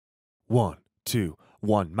1, 2,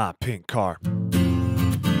 1, my pink car.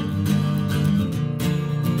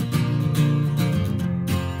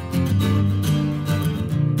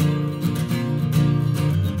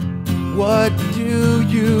 What do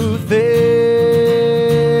you think?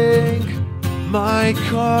 My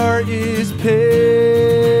car is pink.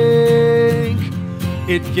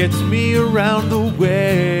 It gets me around the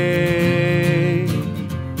way.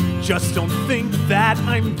 Just don't think that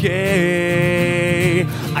I'm gay.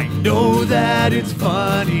 I know that it's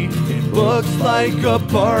funny. It looks like a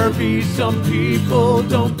Barbie. Some people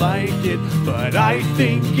don't like it, but I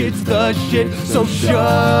think it's the shit. So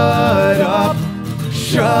shut up.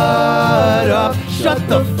 Shut up. Shut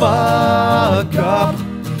the fuck up.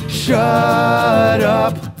 Shut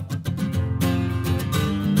up.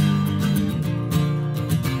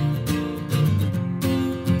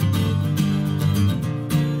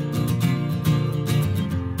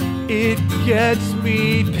 It gets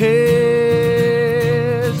me pissed.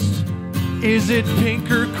 Is it pink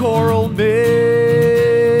or coral mist?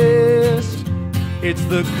 It's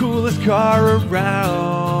the coolest car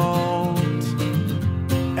around.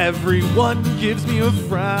 Everyone gives me a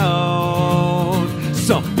frown.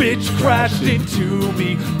 Some bitch crashed into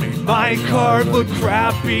me, made my car look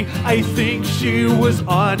crappy. I think she was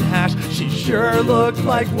on hash. She sure looked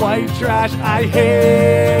like white trash. I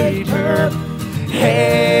hate her.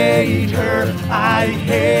 Hate her, I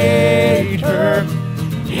hate her,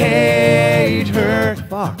 hate